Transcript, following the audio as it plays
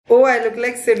Oh, I look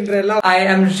like Cinderella. I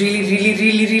am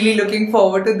really looking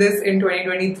forward to this in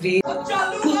 2023.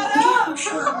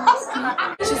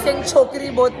 She sang Chokri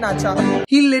Bahut Nacha.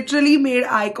 He literally made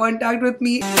eye contact with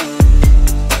me.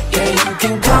 Yeah, you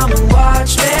can come and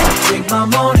watch me drink my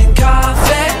morning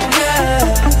coffee,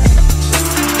 yeah.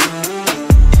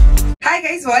 Hi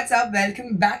guys, what's up?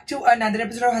 Welcome back to another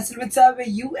episode of Hustle with Sab, where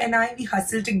you and I, we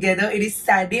hustle together. It is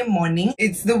Saturday morning.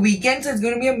 It's the weekend, so it's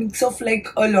going to be a mix of like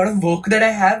a lot of work that I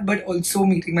have, but also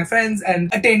meeting my friends and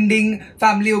attending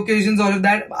family occasions, all of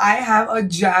that. I have a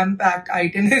jam-packed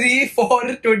itinerary for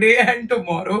today and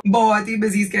tomorrow. बहुत ही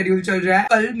busy schedule चल रहा है.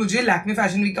 कल मुझे Lakme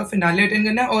Fashion Week का finale attend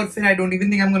करना है, और फिर I don't even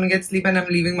think I'm going to get sleep and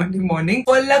I'm leaving Monday morning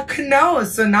for Lucknow.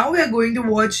 So now we are going to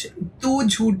watch Tu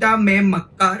Jhoota Main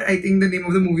Makkar. I think the name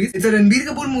of the movie. It's a Ranbir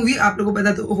Kapoor movie, आप लोगों को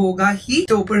पता तो होगा ही.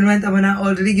 तो ऊपर में तमन्ना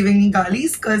already giving me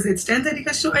गालीज cause it's 10:30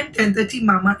 का show and 10:30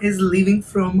 mama is leaving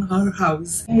from her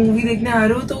house. Movie देखने आ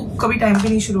रहे हो तो कभी टाइम पे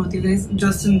नहीं शुरू होती है,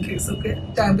 just in case, okay?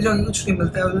 Time पे जाके कुछ नहीं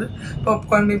मिलता है उधर.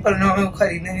 पॉपकॉर्न भी पढ़ना में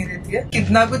खरीदने नहीं देती है.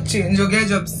 कितना कुछ चेंज हो गया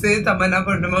जब से तमन्ना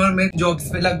पढ़ने और मैं जॉब्स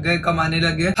पे लग गए, कमाने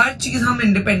लगे. हर चीज हम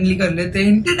इंडिपेंडेंटली कर लेते हैं.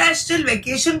 इंटरनेशनल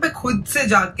वेकेशन पे खुद से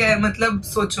जाके, मतलब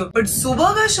सोचो. बट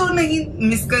सुबह का शो नहीं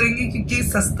मिस करेंगे क्योंकि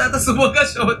सस्ता तो सुबह का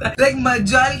शो होता है. लाइक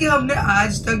मजाल के हमने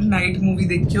आज तक नाइट मूवी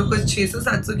देखी हो, कुछ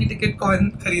 600-700 की टिकट कौन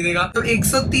खरीदेगा. तो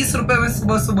 130 रुपए में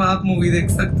सुबह सुबह आप मूवी देख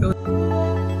सकते हो.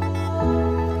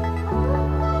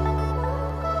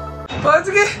 पहुंच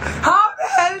गए. How the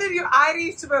hell did you? I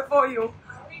reached before you.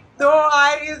 No,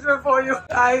 I reached before you.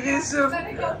 I reached.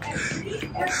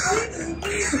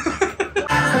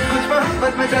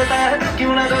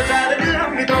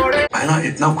 मैं ना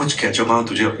इतना कुछ कह चुका हूँ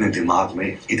तुझे अपने दिमाग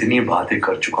में, इतनी बातें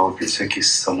कर चुका हूँ जिससे कि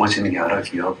समझ नहीं आ रहा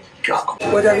कि अब क्या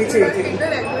कहूँ. What are we taking?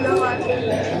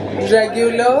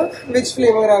 Regular. Which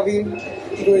flavor are we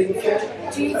going for?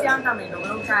 Cheese या tomato.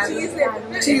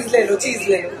 Cheese ले लो.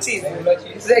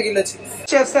 Regular cheese.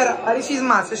 Chef Sarah, she's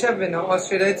Master Chef winner,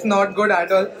 Australia. It's not good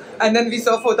at all. And then we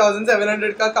saw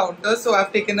 4,700 ka counter, so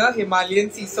I've taken a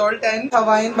Himalayan sea salt and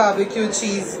Hawaiian barbecue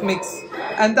cheese mix.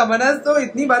 And Tamanna's तो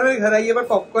इतनी बार मेरे घर आई है, but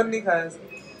popcorn नहीं खाया.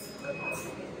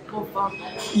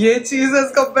 ये cheese as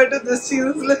compared to this cheese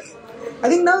is like, I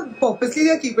think now purposely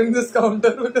they are keeping this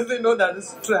counter because they know that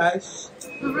is trash.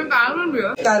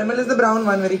 Caramel is the brown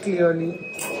one very clearly,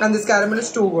 and this caramel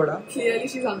is too good. Clearly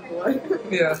she's on board.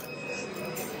 Yeah.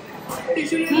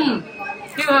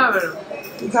 You have it.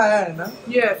 खाया है ना?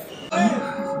 Yes.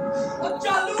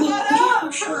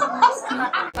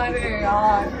 अरे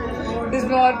यार,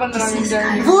 इसमें और 15 minute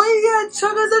जाएंगे. वो ही है, अच्छा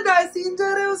खासा डाइसीन जा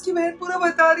रहा है. उसकी बहन पूरा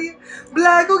बता रही है.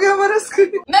 ब्लैक हो गया हमारा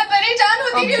स्क्रीन. मैं परेशान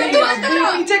होती हूँ.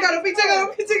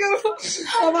 पीछे करो.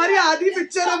 हमारी आधी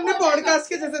पिक्चर हमने पॉडकास्ट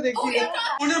के जैसे देखी है.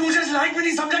 उन्हें मुझे लाइक में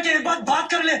नहीं समझा कि एक बार बात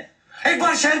कर ले, एक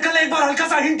बार शेयर कर ले, एक बार हल्का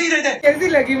सा हिंट ही दे दे. कैसी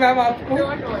लगी मैम आपको?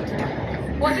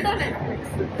 Watch it on Netflix.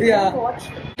 Yeah.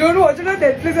 Don't watch it on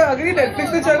Netflix. अगर ये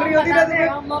Netflix पे चल रही होती ना तो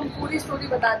हम पूरी स्टोरी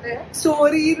बताते हैं.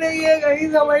 स्टोरी नहीं है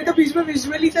गाइस, हमारी तो बीच में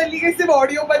विजुअली चली गई, सिर्फ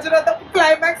ऑडियो बज रहा था.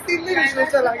 क्लाइमैक्स सीन में विजुअल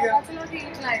चला गया. चलो ठीक है,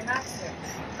 क्लाइमैक्स है,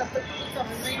 तब तक कुछ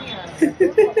समझ में ही नहीं आ रहा.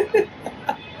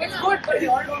 It's good, but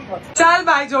you all don't watch. चल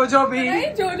भाई जोजो भी.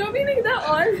 नहीं, जोजो भी नहीं था.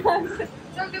 और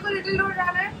चल देखो, लिटिल डोर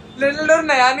जाना है. लिटिल डोर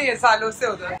नया नहीं है, सालों से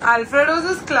उधर. अल्फ्रेडोस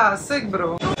is classic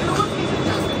bro.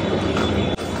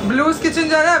 Blues kitchen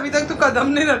जा रहा है. अभी तक तो कदम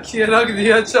नहीं रखी है. रख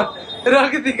दिया. अच्छा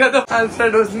रख दी कदम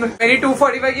अल्फ्रेडोस में. मेरी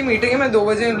 2:45 की मीटिंग है. मैं 2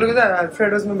 बजे इन लोगों के साथ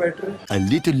अल्फ्रेडोस में बैठ रही. A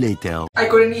little later. I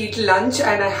couldn't eat lunch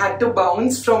and I had to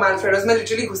bounce from Alfredo's. मैं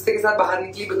literally गुस्से के साथ बाहर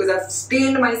निकली because I've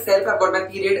stained myself. I've got my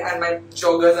period and my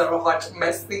joggers are a hot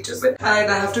mess नीचे से.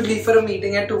 And I have to leave for a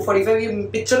meeting at 2:45. ये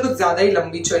picture कुछ ज्यादा ही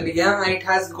लंबी चली है. It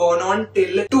has gone on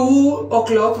till 2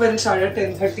 o'clock when it started at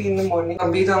 10:30 in the morning.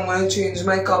 अभी तो I'm gonna change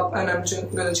my cup and I'm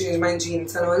gonna change my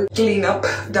jeans and all. Clean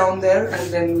up down there and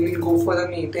then we'll go for the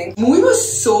meeting. Movie was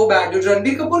so bad.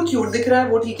 Ranbir Kapoor cute दिख रहा है,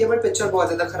 वो ठीक है, but picture बहुत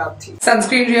ज्यादा खराब थी.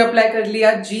 सनस्क्रीन रीअप्लाई कर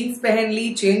लिया, जीन्स पहन ली,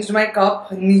 चेंज्ड माय कप.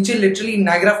 नीचे लिटरली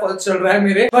नायग्रा फॉल्स चल रहा है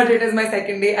मेरे. But it is my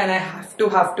second day and I have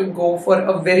to go for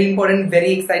a very important,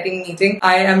 very exciting meeting.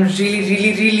 I am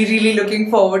really looking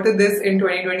forward to this in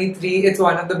 2023. It's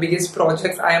one of the biggest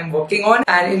projects I am working on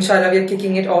and inshallah we are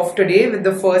kicking it off today with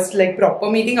the first like proper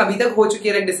meeting. अभी तक हो चुकी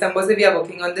है, like December से we are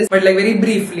working on this, but like very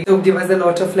briefly. So give us a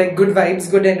lot of like good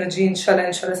vibes, good energy. Inshallah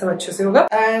सब अच्छे से होगा.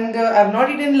 And I've not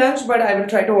eaten lunch, but I will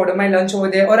try to order my lunch over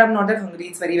there. Or I'm not that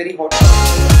hungry. It's very hot.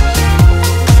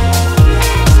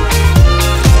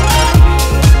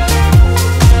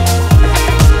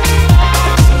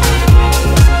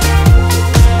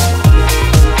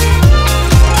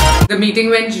 The meeting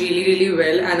went really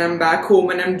well and and I'm back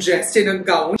home and I'm dressed in a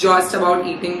gown, just about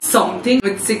eating something.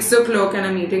 It's 6 o'clock and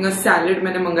I'm eating a salad.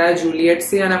 मैंने मंगाया Juliet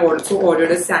से and I've also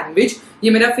ordered a sandwich.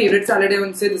 ये मेरा favorite salad है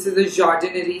उनसे. This is a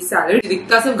jardiniere salad.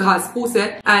 दिखता सिर्फ घास-फूस है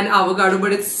and avocado,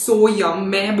 but it's so yum.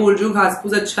 मैं बोल रही हूँ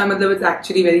घास-फूस अच्छा है, मतलब it's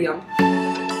actually very yum.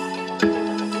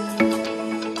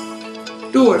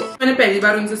 Tour. मैंने पहली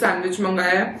बार उनसे सैंडविच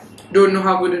मंगाया है. Don't know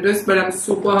how good it is, but I'm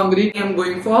super hungry. I'm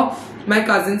going for my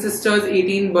cousin sister's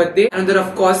 18th birthday. And there,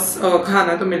 of course,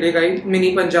 खाना तो मिलेगा ही.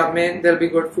 Mini Punjab में there'll be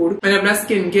good food. मैंने अपना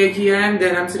skincare किया है, and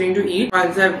then I'm sitting to eat.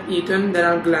 Once I've eaten, then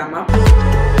I'll glam up.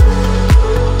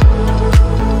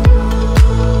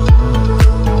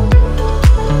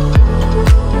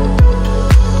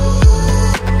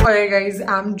 Alright guys,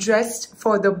 I'm dressed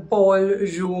for the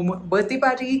ballroom birthday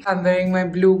party. I'm wearing my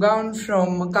blue gown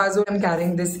from Kazo. I'm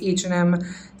carrying this H&M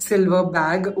silver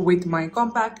bag with my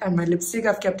compact and my lipstick.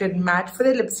 I've kept it matte for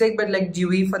the lipstick but like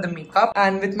dewy for the makeup.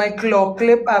 And with my claw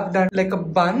clip, I've done like a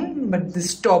bun but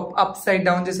this top upside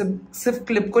down. Just a sif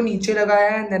clip ko niche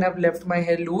lagaya and then I've left my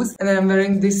hair loose. And then I'm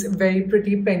wearing this very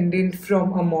pretty pendant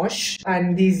from Amosh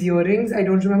and these earrings. I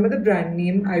don't remember the brand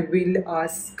name. I will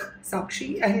ask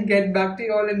Sakshi and get back to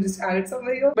you all and just add it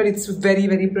somewhere here. But it's very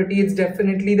pretty. It's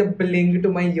definitely the bling to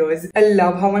my ears. I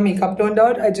love how my makeup turned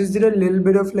out. I just did a little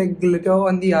bit of like glitter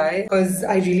on the eye because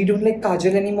I really don't like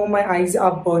kajal anymore. My eyes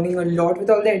are burning a lot with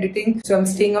all the editing. So I'm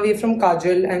staying away from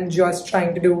kajal and just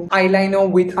trying to do eyeliner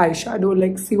with eyeshadow.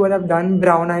 Like see what I've done.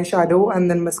 Brown eyeshadow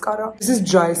and then mascara. This is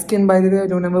dry skin by the way. I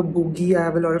don't have a boogie. I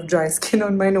have a lot of dry skin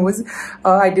on my nose.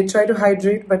 I did try to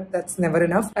hydrate but that's never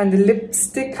enough. And the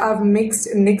lipstick I've mixed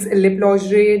NYX Lip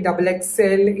Lingerie Double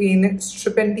XL in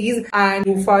Strip and Tease and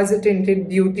Rufa's Tinted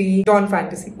Beauty Dawn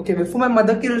Fantasy. Okay, before my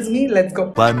mother kills me, let's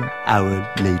go. 1 hour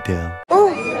later. Oh,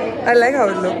 I like how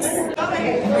it looks.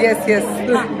 Yes.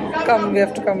 Come, we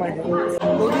have to come my head.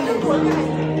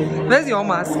 Where's your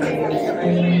mask? How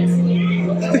are you?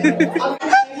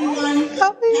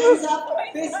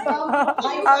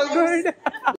 How good?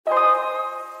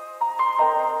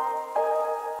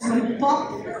 We'll pop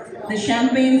the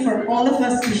champagne for all of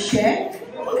us to share.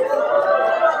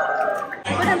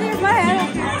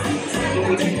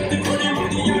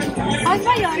 How's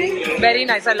my earring? Very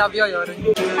nice. I love your earring.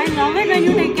 I love it when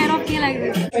you take care of me like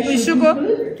this.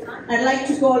 I'd like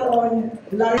to call on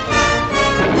Larry.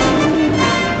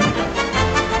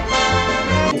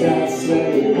 That's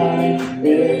very fine.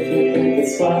 If you think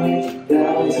it's funny,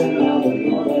 there's another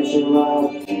pleasure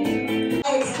out.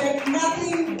 I expect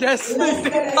nothing Yes, less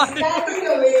than a standing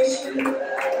ovation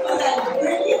for that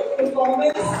brilliant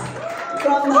performance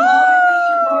from the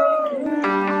Harmony Group.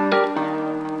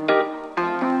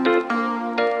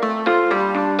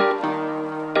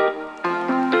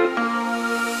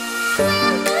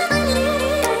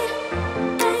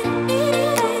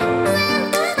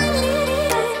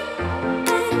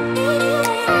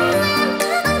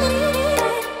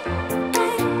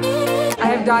 I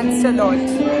have danced a lot.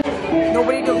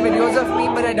 Nobody took videos of me,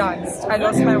 but I danced. I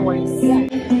lost my voice.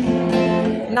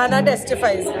 Nana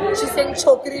testifies. She's saying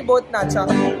chokri bahut nacha.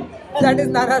 That is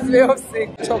Nana's way of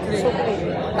saying chokri.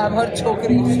 I'm her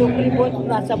chokri. Chokri bahut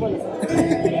nacha bol.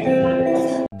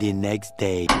 The next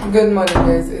day. Good morning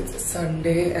guys. It's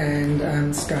Sunday and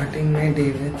I'm starting my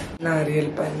day with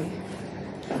nariyal pani.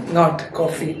 Not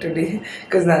coffee today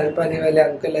because nariyal pani wale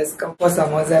uncle has come for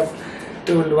summers. I've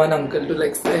told one uncle to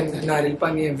like send nariyal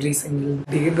pani every single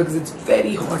day because it's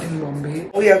very hot in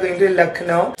Bombay. We are going to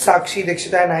Lucknow. Sakshi,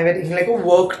 Dikshita and I were taking like a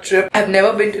work trip. I've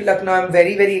never been to Lucknow. I'm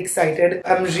very excited.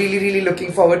 I'm really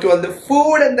looking forward to all the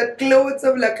food and the clothes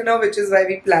of Lucknow, which is why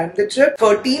we planned the trip.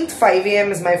 13th 5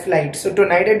 AM is my flight. So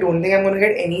tonight I don't think I'm going to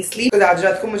get any sleep because aaj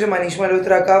raat ko mujhe Manish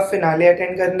Malhotra ka finale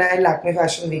attend karna hai Lakme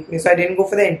Fashion Week mein. So I didn't go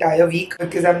for the entire week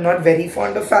because I'm not very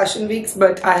fond of fashion weeks,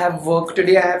 but I have work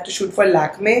today. I have to shoot for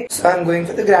Lakme. So I'm going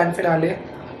for the grand finale.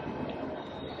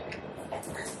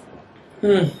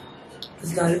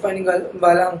 This nariyal pani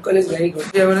wala uncle is very good.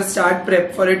 We are going to start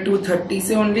prep for it 2:30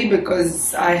 se only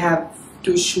because I have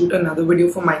to shoot another video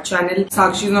for my channel.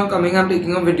 Sakshi is not coming. I'm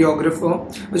taking a videographer,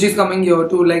 but she's coming here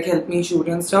to like help me shoot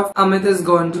and stuff. Amit has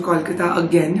gone to Kolkata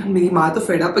again. मेरी माँ तो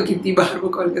fed up है कितनी बार वो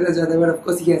Kolkata जाता है, but of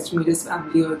course he has to meet his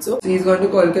family also. So he's gone to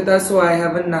Kolkata, so I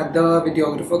have another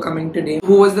videographer coming today.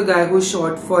 Who was the guy who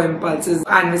shot for Impulse's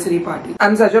anniversary party?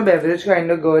 I'm such a beverage kind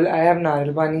of girl. I have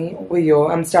nariyal pani over here.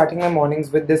 I'm starting my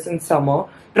mornings with this in summer.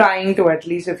 Trying to, at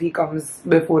least if he comes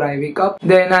before I wake up.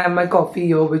 Then I have my coffee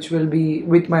here, which will be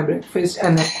with my breakfast.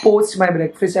 And then post my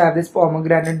breakfast, I have this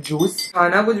pomegranate juice.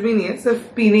 खाना कुछ भी नहीं है, सिर्फ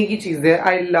पीने की चीज़ है.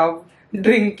 I love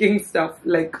drinking stuff.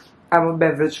 Like I'm a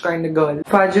beverage kind of girl.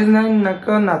 Fudge is like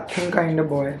a nothing kind of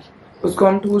boy. उसको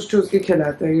हम ठूस के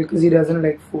खिलाते हैं because he doesn't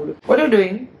like food. What are you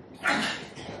doing?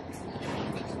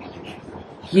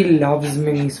 He loves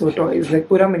Miniso toys. Like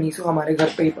पूरा Miniso हमारे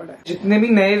घर पे ही पड़ा है. जितने भी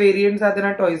नए variants आते हैं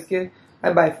ना toys के,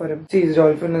 I buy for him. See, his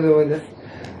dolphin is over there.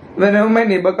 Whenever my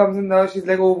neighbor comes in the house, she's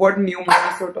like, "Oh, what new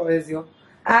Miniso toy is here?"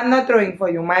 I'm not throwing for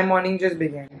you. My morning just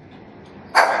began.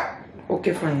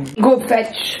 Okay, fine. Go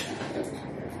fetch.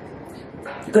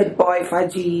 Good boy,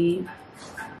 Faji.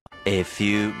 A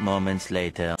few moments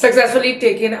later. Successfully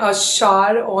taken a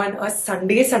shower on a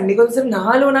Sunday. Sunday को सिर्फ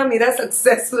नहा लो ना, मेरा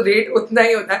success rate उतना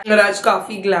ही होता है. और आज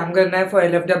काफी glam करना है for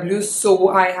LFW, so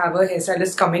I have a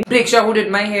hairstylist coming. Preksha, who did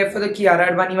my hair for the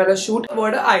Kiara Advani वाला shoot.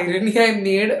 What irony, I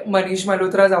made Manish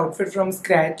Malhotra's outfit from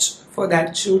scratch for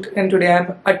that shoot, and today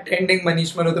I'm attending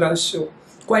Manish Malhotra's show.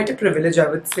 Quite a privilege, I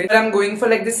would say. But I'm going for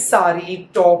like this sari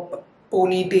top.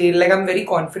 Ponytail, like I'm very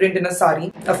confident in a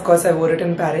sari. Of course, I wore it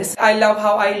in Paris. I love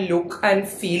how I look and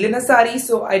feel in a sari,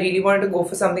 so I really wanted to go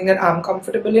for something that I'm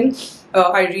comfortable in.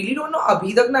 I really don't know.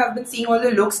 Abhi tak na, I've been seeing all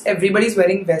the looks. Everybody's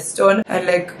wearing western and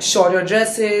like shorter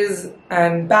dresses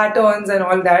and patterns and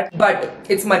all that. But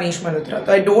it's Manish Malhotra.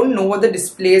 So I don't know what the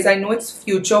display is. I know it's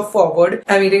future forward.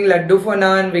 I'm eating laddu for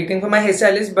now and waiting for my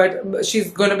hairstylist. But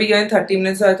she's gonna be here in 30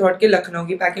 minutes. So I thought कि लखनऊ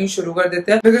की packing शुरू कर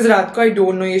देते हैं. Because रात को I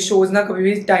don't know, ये shows ना कभी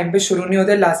भी time पे शुरू नहीं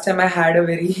होते. Last time I had a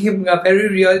very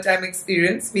real time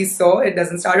experience. We saw it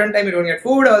doesn't start on time. You don't get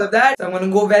food, all of that. So I'm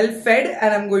gonna go well fed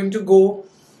and I'm going to go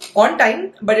on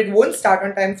time, but it won't start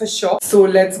on time for sure. So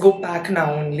let's go pack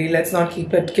now only. Let's not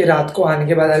keep it कि रात को आने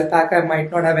के बाद I'll pack. I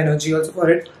might not have energy also for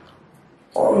it.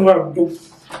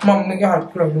 Mummy के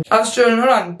हाथ लग दो. I've still not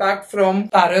unpacked from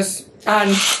Paris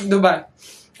and Dubai.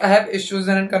 I have issues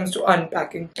when it comes to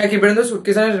unpacking. I keep it in the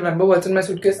suitcase and I remember what's in my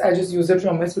suitcase. I just use it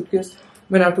from my suitcase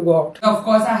when I have to go out. Of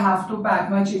course, I have to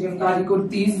pack my chikankari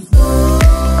kurtis.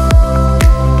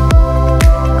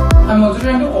 I'm also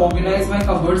trying to organize my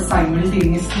cupboard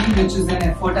simultaneously, which is an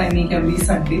effort I make every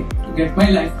Sunday to get my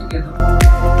life together.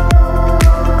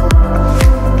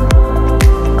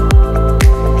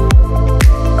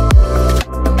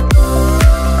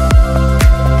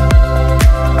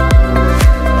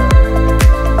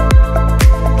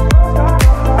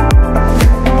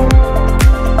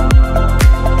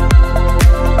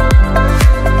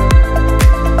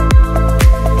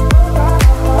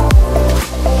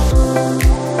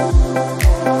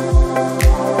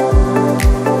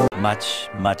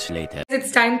 Much later.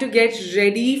 It's time to get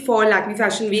ready for Lakme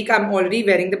Fashion Week. I'm already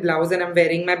wearing the blouse and I'm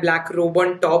wearing my black robe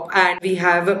on top, and we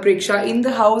have Preksha in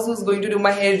the house who's going to do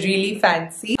my hair really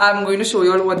fancy. I'm going to show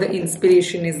you all what the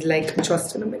inspiration is like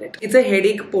just in a minute. It's a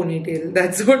headache ponytail.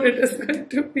 That's what it is going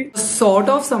to be. Sort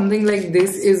of something like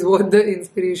this is what the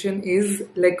inspiration is,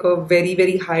 like a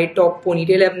very high top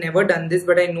ponytail. I've never done this,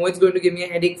 but I know it's going to give me a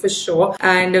headache for sure.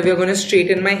 And we're going to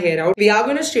straighten my hair out. We are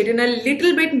going to straighten a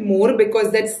little bit more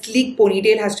because that sleek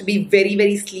ponytail has to be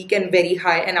very sleek and very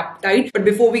high and uptight. But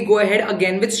before we go ahead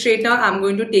again with straightener, I'm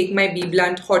going to take my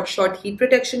BBlunt Hot Shot Heat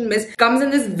Protection Mist. Comes in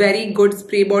this very good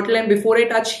spray bottle, and before I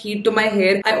touch heat to my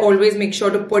hair, I always make sure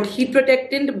to put heat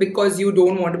protectant because you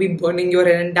don't want to be burning your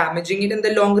hair and damaging it in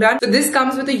the long run. So this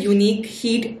comes with a unique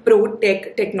Heat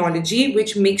Protect technology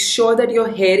which makes sure that your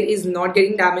hair is not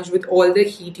getting damaged with all the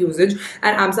heat usage.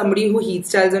 And I'm somebody who heat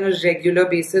styles on a regular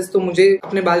basis, so मुझे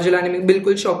अपने बाल जलाने में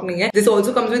बिल्कुल शौक नहीं है. This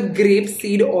also comes with grape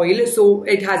seed oil, so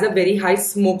it has a very high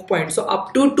smoke point, so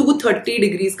up to 230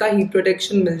 degrees का heat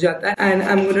protection मिल जाता है. And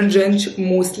I'm gonna drench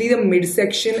mostly the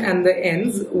midsection and the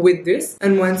ends with this,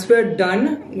 and once we're done,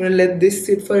 I'm gonna let this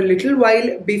sit for a little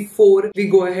while before we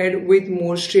go ahead with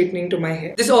more straightening to my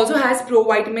hair. This also has Pro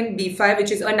Vitamin B5,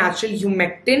 which is a natural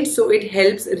humectant, so it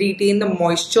helps retain the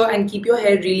moisture and keep your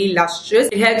hair really lustrous.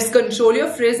 It helps control your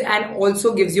frizz and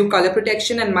also gives you color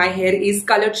protection, and my hair is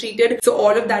color treated, so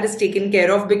all of that is taken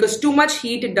care of because too much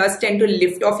heat does tend to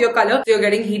lift off your color. So you're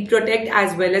getting heat protect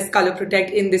as well as color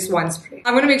protect in this one spray.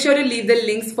 I'm going to make sure to leave the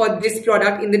links for this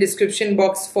product in the description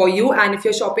box for you, and if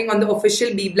you're shopping on the official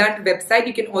BBlunt website,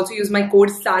 you can also use my code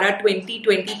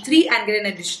SARA2023 and get an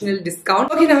additional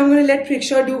discount. Okay, now I'm going to let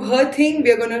Preksha do her thing.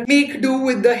 We're going to make do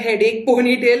with the headache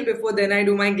ponytail before then I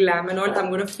do my glam and all. I'm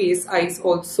going to face ice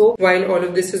also while all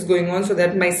of this is going on so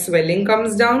that my swelling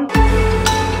comes down.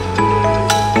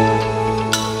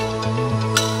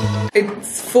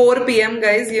 It's 4 PM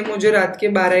guys. ये मुझे रात के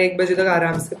 12-1 बजे तक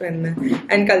आराम से पहनना है,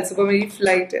 and कल सुबह मेरी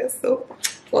flight है, so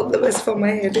all the best for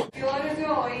my head.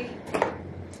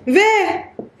 Where?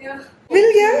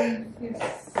 मिल गया?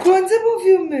 कौन से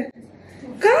परफ्यूम में?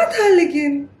 कहाँ था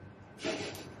लेकिन?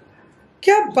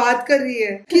 क्या बात कर रही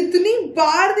है? कितनी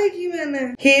बार देखी मैंने?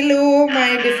 Hello, my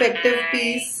defective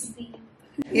piece.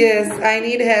 Yes, I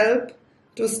need help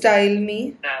to style me.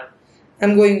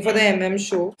 I'm going for the MM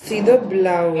show. See the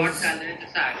blouse. What color is the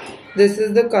saree? This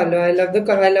is the color. I love the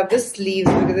color. I love the sleeves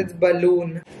because it's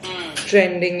balloon.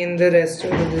 Trending in the rest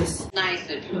of this. Nice.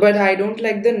 But I don't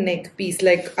like the neck piece.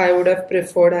 Like I would have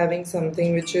preferred having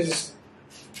something which is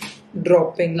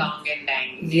dropping. Long and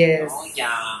dangly. Yes. Oh,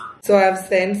 yeah. So I've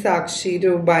sent Sakshi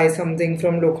to buy something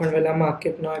from Lokhandwala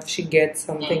market now if she gets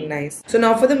something nice. So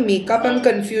now for the makeup, I'm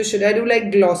confused. Should I do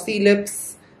like glossy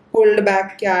lips, pulled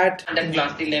back cat? And the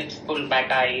glossy lips, pulled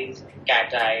back eyes,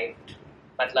 cat eye.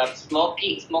 Matlab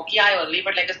smoky eye only,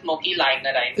 but like a smoky liner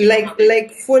eye.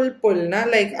 Like full pull, na?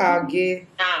 Like aage.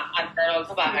 And then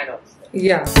also bahar also.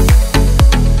 Yeah.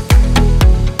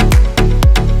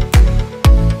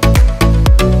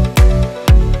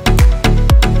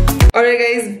 Alright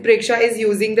guys, Preksha is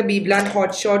using the BBlunt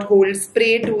Hot Shot Hold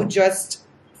Spray to just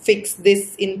fix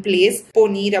this in place.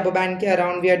 Pony rubber band ke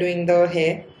around we are doing the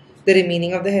hair. The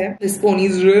remaining of the hair. This pony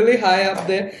is really high up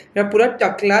there. Mera pura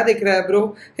takla dikh raha hai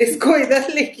bro. Isko idhar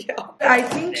leke aao. I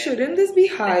think shouldn't this be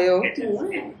higher?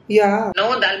 Yeah.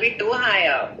 No, that'll be too high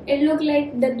up. It look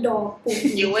like the dog poop.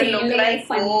 You will look like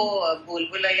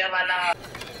Bulbulaya wala.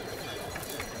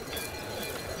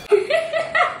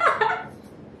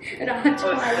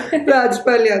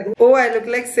 Rajpal Yadav. Oh, I look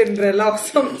like Cinderella or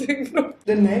something.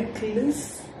 The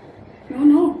necklace.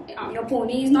 No. Your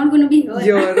pony is not going to be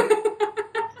here.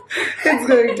 It's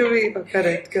going to be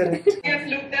correct. I've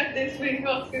looked at this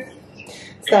window.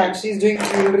 Sakshi's doing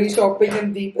jewelry shopping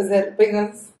and Deep is helping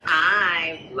us.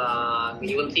 Hi vlog.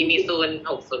 You will see me soon,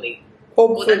 hopefully.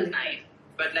 Oh, that's nice.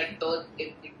 But like those,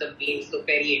 if the beams so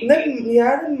very.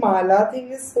 The mala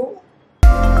thing is so.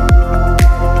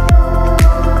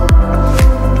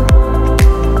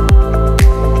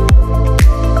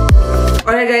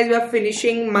 Alright guys, we are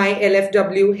finishing my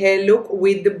LFW hair look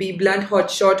with the BBlunt Hot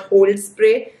Shot Hold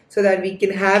Spray so that we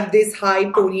can have this high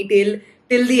ponytail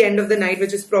till the end of the night,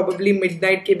 which is probably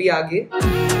midnight ke bhi aage.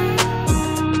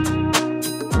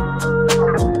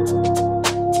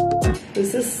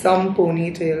 This is some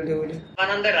ponytail, dude. One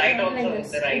on the right also,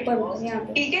 like the right.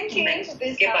 He can change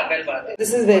this.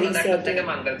 This is very That looks like a subtle.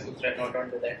 Mangalsutra, not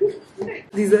onto that.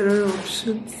 These are our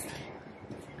options.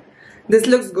 This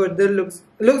looks good. This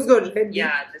looks good, right?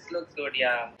 Yeah, this looks good,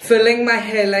 yeah. Filling my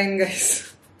hairline, guys.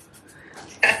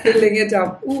 Filling it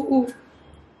up. Ooh.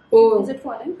 Oh. Is it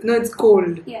falling? No, it's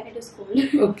cold. Yeah, it is cold.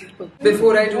 Okay.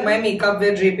 Before I do my makeup,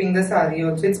 we're draping the sari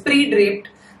also. It's pre-draped.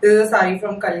 This is a sari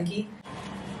from Kalki.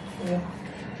 Yeah.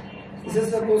 This is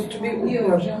supposed to be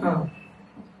upar.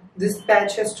 This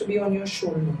patch has to be on your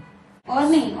shoulder. Or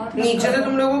nahi. नीचे तो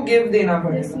तुम लोगों को give देना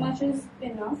पड़ेगा. This much is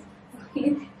enough.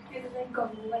 It is like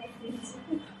gumbo like this.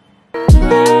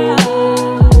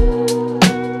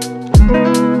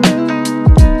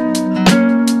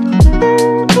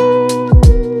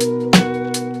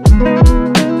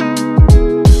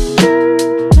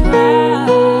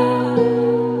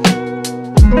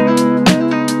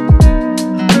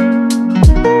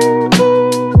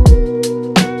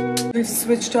 We've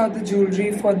switched out the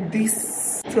jewelry for this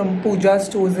from Pooja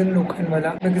stores in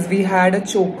Lokhandwala because we had a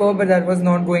choker but that was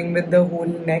not going with the whole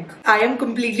neck. I am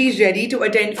completely ready to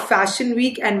attend Fashion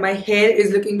Week and my hair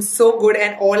is looking so good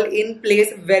and all in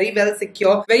place, very well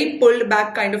secure, very pulled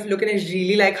back kind of look, and I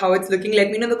really like how it's looking.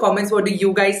 Let me know in the comments what do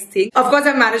you guys think. Of course,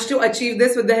 I managed to achieve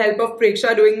this with the help of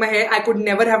Preksha doing my hair. I could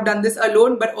never have done this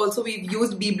alone, but also we've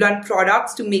used BBlunt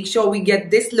products to make sure we get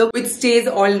this look which stays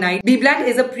all night. BBlunt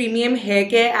is a premium hair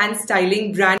care and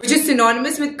styling brand which is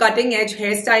synonymous with cutting edge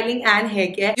hair styling and hair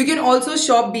care. You can also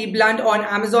shop BBlunt on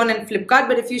Amazon and Flipkart,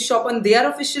 but if you shop on their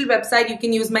official website, you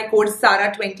can use my code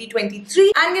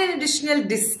SARA2023 and get an additional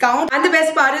discount. And the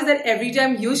best part is that every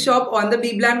time you shop on the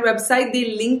BBlunt website,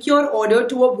 they link your order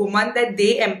to a woman that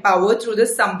they empower through the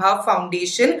Sambhav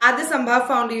Foundation. At the Sambhav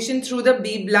Foundation through the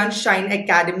BBlunt Shine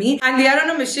Academy, and they are on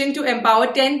a mission to empower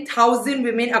 10,000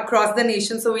 women across the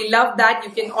nation. So we love that. You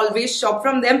can always shop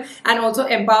from them and also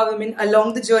empower women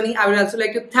along the journey. I would also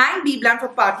like to thank BBlunt for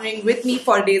partnering with me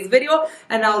for today's video.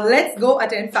 And now let's go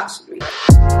attend Fashion Week.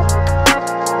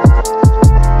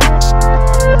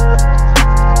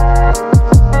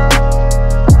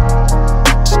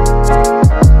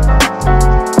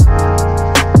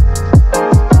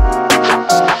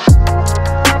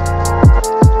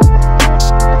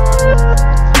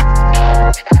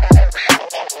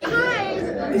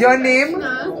 Your name?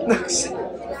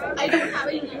 I don't have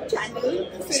a YouTube channel.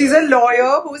 She's a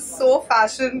lawyer who's so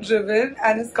fashion driven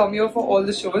and has come here for all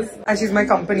the shows. And she's my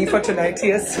company for tonight,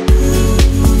 yes.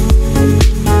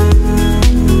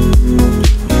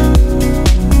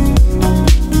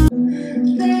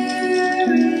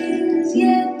 There is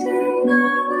yet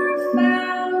another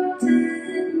fountain.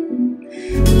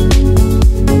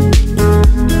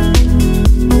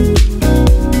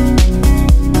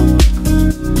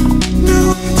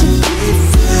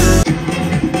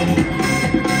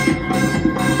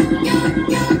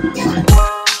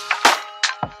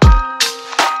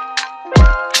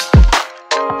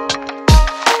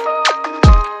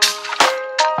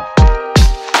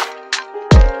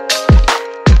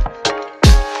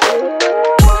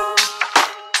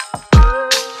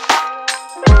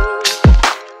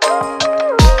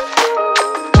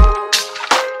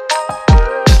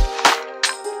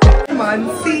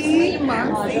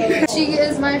 Mansi. She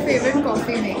is my favorite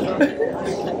coffee maker.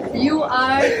 You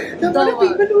are the amount of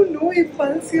people who know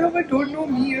Impulse here but don't know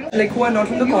me, you know? Like who are not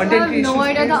from the content creation. You have no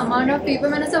idea the amount of people.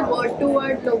 When it's a word to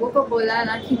word logo ko bola hai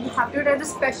na, you have to try,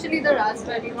 especially the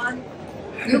raspberry one.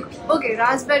 Okay,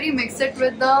 raspberry, mix it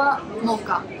with the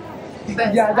mocha.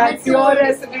 Best. Yeah, that's your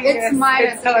recipe. It's my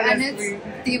it's recipe and it's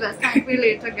the best. Thank you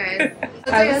later, guys.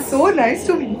 It was so nice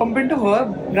to bump into her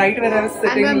right when I was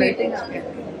sitting. And we're like, meeting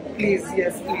again. Please,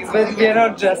 yes, please. But we're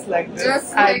not just like this.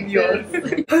 Just I'm like yours.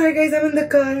 this. Alright guys, I'm in the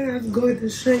car. I've got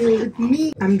Shreya with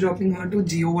me. I'm dropping her to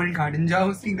Geo World Garden. Jao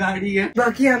uski gaadi hai.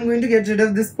 Baki, I'm going to get rid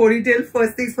of this ponytail.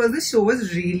 First things first, the show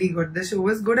was really good. The show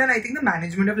was good and I think the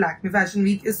management of Lakme Fashion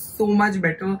Week is so much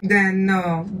better than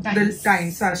the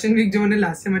Times Fashion Week which I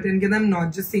last time attended. And I'm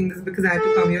not just saying this because I had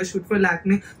to come here shoot for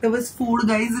Lakme. There was food,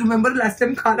 guys. Remember last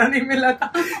time khana nahi mila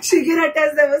tha.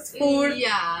 Shikiratas, there was food.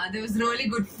 Yeah, there was really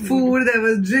good food. Food, there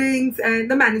was drinks and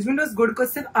the management was good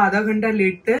because सिर्फ आधा घंटा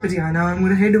late थे. But yeah, now I'm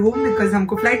gonna head home because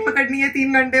हमको flight पकड़नी है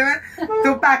 3 घंटे में.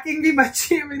 तो packing भी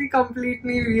बची है मेरी complete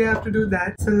नहीं. We have to do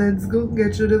that. So let's go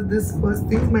get rid of this first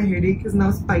thing. My headache is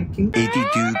now spiking.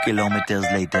 82 kilometers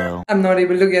later. I'm not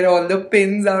able to get all the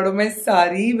pins out of my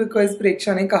sari because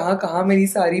Preksha ने कहाँ मेरी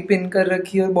सारी pin कर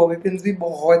रखी है और bobby pins भी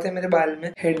बहुत है मेरे बाल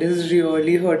में. Head is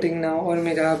really hurting now और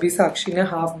मेरा अभी साक्षी ने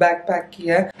half bag pack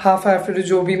किया है. Half I have to do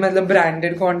जो भी मतलब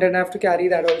branded content I have to carry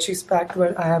that all she's packed.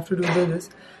 But I have to do this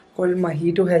called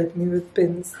Mahi to help me with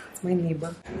pins. It's my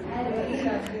neighbor.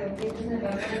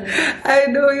 I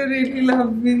know you really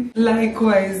love me.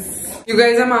 Likewise. You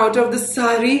guys, I'm out of the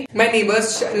sari. My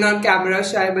neighbor's not camera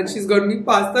shy, but she's got me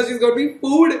pasta. She's got me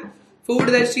food. Food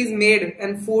that she's made.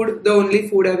 And food, the only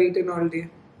food I've eaten all day.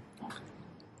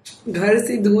 Ghar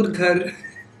se dur ghar.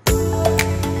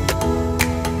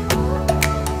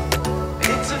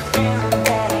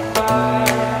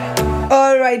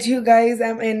 Alright you guys,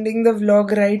 I'm ending the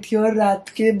vlog right here. रात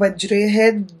के बज रहे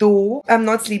हैं 2. I'm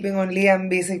not sleeping only. I'm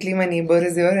basically, my neighbor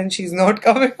is here and she's not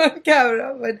coming on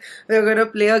camera. But we're gonna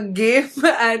play a game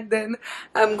and then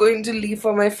I'm going to leave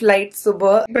for my flight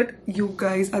subah. But you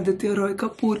guys, Aditya Roy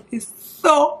Kapoor is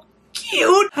so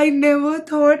cute. I never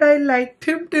thought I liked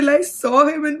him till I saw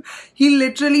him and he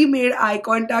literally made eye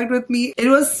contact with me. It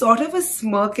was sort of a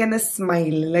smirk and a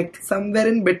smile, like somewhere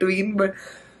in between, but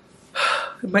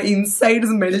my insides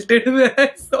melted when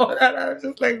I saw that. I was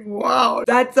just like, wow,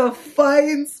 that's a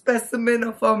fine specimen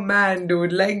of a man,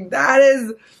 dude. Like, that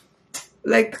is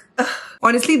like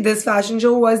honestly, this fashion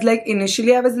show was like,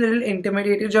 initially I was a little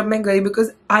intimidated जब मैं गई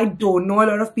because I don't know a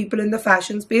lot of people in the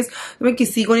fashion space. तो मैं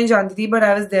किसी को नहीं जानती थी, but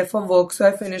I was there for work, so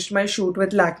I finished my shoot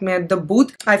with Lakme at the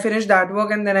booth. I finished that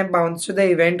work and then I bounced to the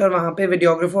event और वहाँ पे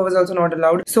videographer was also not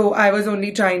allowed. So I was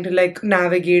only trying to like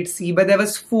navigate, see, but there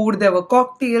was food, there were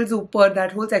cocktails, ऊपर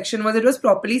that whole section was, it was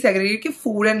properly segregated कि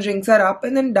food and drinks are up,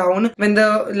 and then down when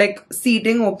the like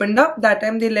seating opened up, that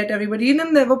time they let everybody in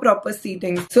and there were proper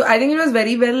seating. So I think it was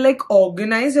very well like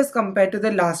organized as compared to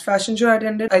the last fashion show I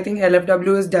attended. I think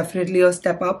LFW is definitely a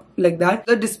step up like that.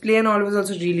 The display and all was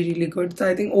also really good. So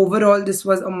I think overall this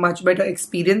was a much better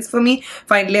experience for me.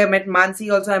 Finally I met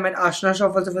Mansi also. I met Ashna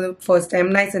Shroff also for the first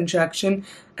time. Nice interaction.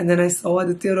 And then I saw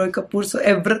Aditya Roy Kapoor. So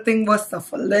everything was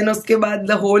shuffle. Then uske baad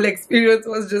the whole experience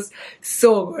was just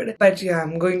so good. But yeah,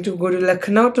 I'm going to go to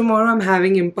Lucknow tomorrow. I'm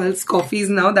having impulse coffees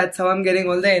now. That's how I'm getting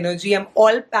all the energy. I'm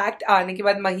all packed. Aane ke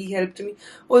baad Mahi helped me.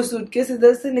 Oh, suitcase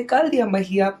idhar se nikal diya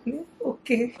Mahi aapne.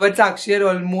 Okay. But Sakshi had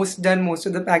almost done most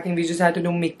of the packing. We just had to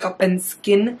do makeup and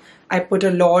skin. I put a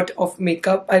lot of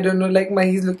makeup. I don't know, like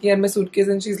Mahi's looking at my suitcase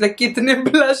and she's like,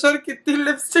 kitne blush or kitni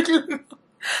lipstick lagao?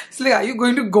 It's like, are you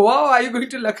going to Goa or are you going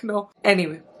to Lucknow?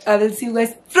 Anyway, I will see you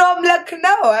guys from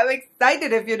Lucknow. I'm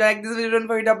excited. If you like this video, don't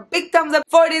forget a big thumbs up.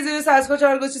 For today's video, Sarasco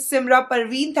Chowd goes to Simra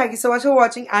Parveen. Thank you so much for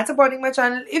watching and supporting my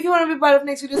channel. If you want to be part of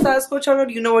next video, Sarasco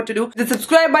Chowd, you know what to do. The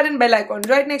subscribe button, bell icon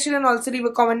right next to it, and also leave a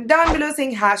comment down below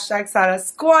saying hashtag Sarah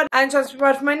Squad. And just be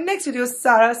part of my next video,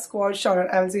 Sarah Squad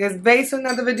Shoutout. I will see you guys very soon in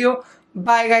another video.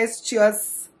 Bye guys.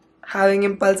 Cheers. Having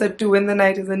impulse at 2 in the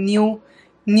night is a new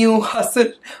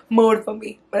hustle mode for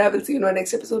me. But I will see you in my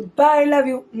next episode. Bye. Love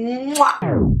you. Mwah.